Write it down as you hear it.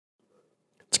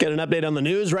Get an update on the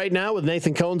news right now with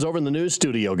Nathan Cohns over in the news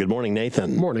studio. Good morning,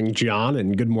 Nathan. Morning, John,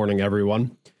 and good morning,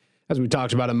 everyone. As we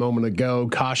talked about a moment ago,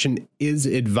 caution is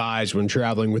advised when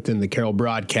traveling within the Carroll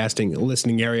Broadcasting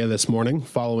listening area this morning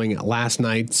following last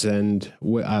night's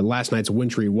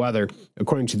wintry weather.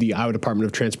 According to the Iowa Department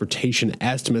of Transportation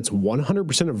estimates,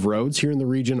 100% of roads here in the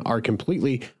region are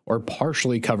completely or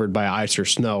partially covered by ice or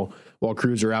snow. While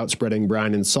crews are out spreading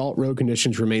brine and salt, road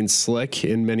conditions remain slick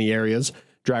in many areas.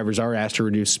 Drivers are asked to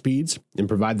reduce speeds and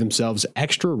provide themselves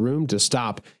extra room to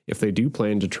stop if they do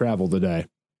plan to travel today.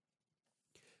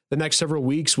 The next several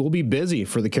weeks will be busy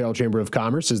for the Carroll Chamber of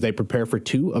Commerce as they prepare for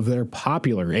two of their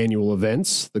popular annual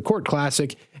events, the Court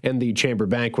Classic and the Chamber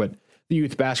Banquet. The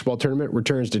youth basketball tournament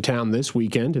returns to town this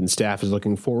weekend, and staff is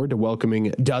looking forward to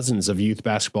welcoming dozens of youth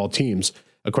basketball teams.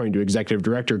 According to Executive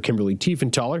Director Kimberly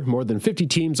Tiefenthaler, more than 50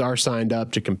 teams are signed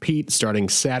up to compete starting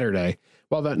Saturday.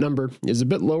 While that number is a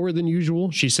bit lower than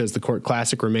usual, she says the Court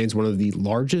Classic remains one of the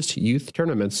largest youth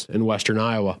tournaments in western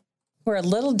Iowa. We're a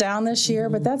little down this year,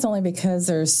 but that's only because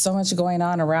there's so much going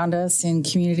on around us in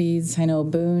communities. I know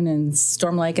Boone and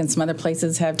Storm Lake and some other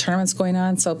places have tournaments going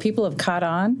on, so people have caught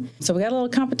on. So we got a little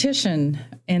competition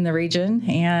in the region,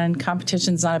 and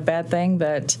competition's not a bad thing,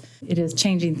 but it is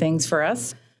changing things for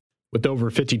us. With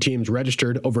over 50 teams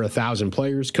registered, over 1,000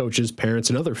 players, coaches, parents,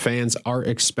 and other fans are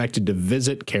expected to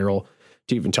visit Carroll.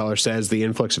 Tiefenthaler says the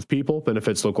influx of people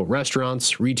benefits local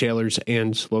restaurants, retailers,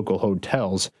 and local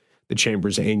hotels. The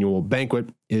Chamber's annual banquet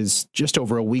is just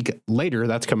over a week later.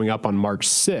 That's coming up on March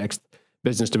 6th.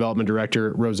 Business Development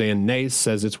Director Roseanne Nace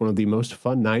says it's one of the most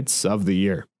fun nights of the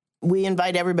year. We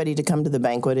invite everybody to come to the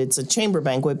banquet. It's a chamber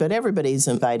banquet, but everybody's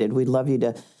invited. We'd love you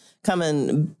to come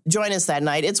and join us that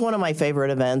night. It's one of my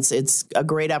favorite events. It's a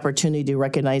great opportunity to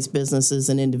recognize businesses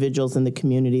and individuals in the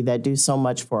community that do so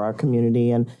much for our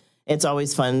community, and it's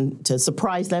always fun to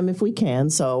surprise them if we can.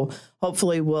 So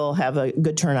hopefully we'll have a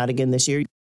good turnout again this year.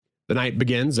 The night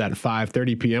begins at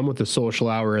 5:30 p.m. with a social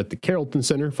hour at the Carrollton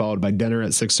Center, followed by dinner at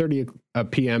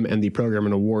 6:30 p.m. and the program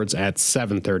and awards at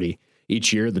 7:30.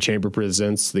 Each year, the Chamber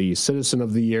presents the Citizen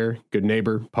of the Year, Good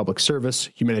Neighbor, Public Service,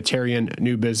 Humanitarian,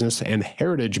 New Business, and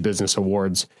Heritage Business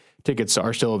Awards. Tickets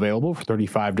are still available for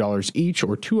 $35 each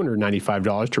or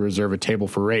 $295 to reserve a table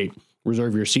for 8.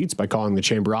 Reserve your seats by calling the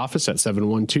Chamber office at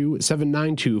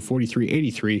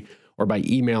 712-792-4383 or by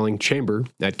emailing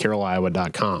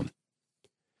chamber@carrolliowa.com.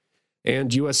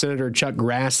 And U.S. Senator Chuck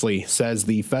Grassley says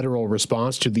the federal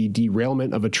response to the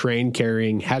derailment of a train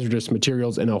carrying hazardous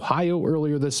materials in Ohio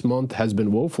earlier this month has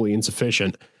been woefully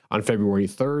insufficient. On February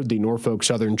 3rd, the Norfolk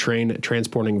Southern train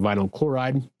transporting vinyl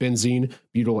chloride, benzene,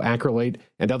 butyl acrylate,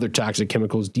 and other toxic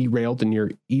chemicals derailed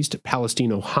near East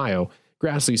Palestine, Ohio.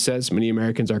 Grassley says many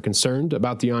Americans are concerned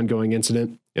about the ongoing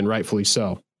incident, and rightfully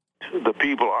so. The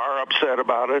people are upset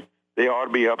about it. They ought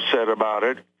to be upset about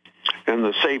it. And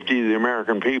the safety of the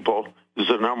American people is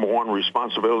the number one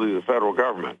responsibility of the federal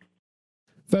government.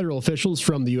 Federal officials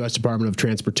from the U.S. Department of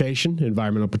Transportation,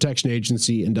 Environmental Protection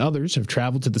Agency, and others have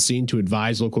traveled to the scene to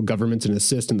advise local governments and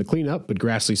assist in the cleanup, but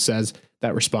Grassley says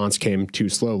that response came too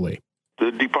slowly.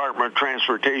 The Department of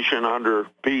Transportation under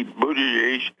Pete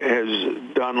Buttigieg has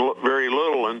done very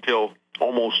little until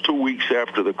almost 2 weeks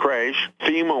after the crash.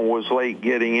 FEMA was late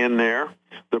getting in there.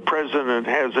 The president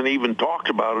hasn't even talked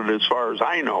about it as far as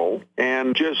I know,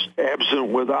 and just absent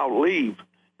without leave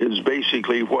is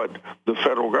basically what the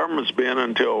federal government's been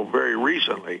until very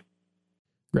recently.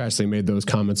 Grassley made those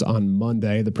comments on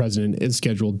Monday. The president is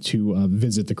scheduled to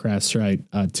visit the crash site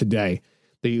today.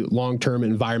 The long-term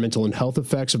environmental and health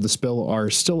effects of the spill are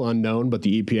still unknown, but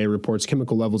the EPA reports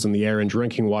chemical levels in the air and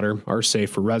drinking water are safe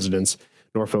for residents.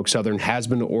 Norfolk Southern has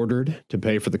been ordered to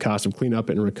pay for the cost of cleanup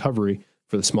and recovery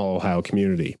for the small Ohio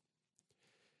community.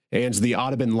 And the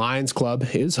Audubon Lions Club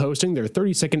is hosting their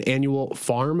 32nd annual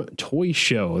Farm Toy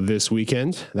Show this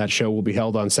weekend. That show will be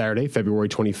held on Saturday, February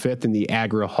 25th in the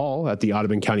Agra Hall at the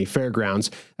Audubon County Fairgrounds.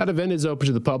 That event is open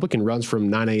to the public and runs from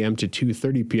 9 a.m. to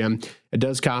 2:30 p.m. It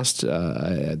does cost,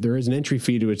 there is an entry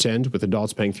fee to attend, with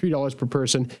adults paying $3 per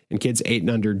person, and kids 8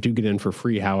 and under do get in for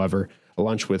free, however.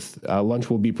 Lunch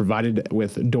will be provided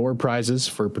with door prizes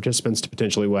for participants to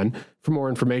potentially win. For more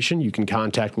information, you can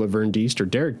contact Laverne Deist or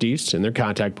Derek Deist, and their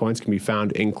contact points can be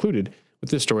found included with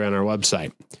this story on our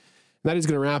website. And that is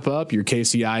going to wrap up your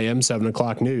KCIM 7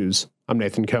 o'clock news. I'm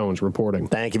Nathan Cohns reporting.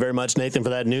 Thank you very much, Nathan,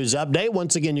 for that news update.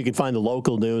 Once again, you can find the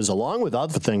local news along with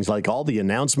other things like all the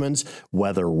announcements,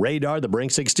 weather radar, the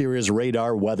Brinks Exteriors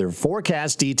radar, weather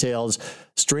forecast details,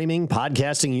 streaming,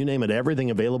 podcasting, you name it,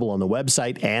 everything available on the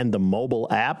website and the mobile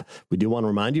app. We do want to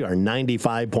remind you our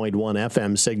 95.1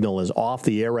 FM signal is off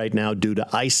the air right now due to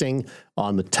icing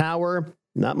on the tower.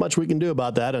 Not much we can do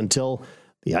about that until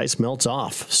the ice melts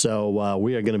off. So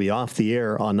we are going to be off the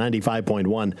air on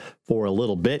 95.1 for a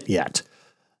little bit yet.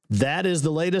 That is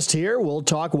the latest here. We'll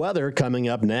talk weather coming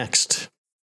up next.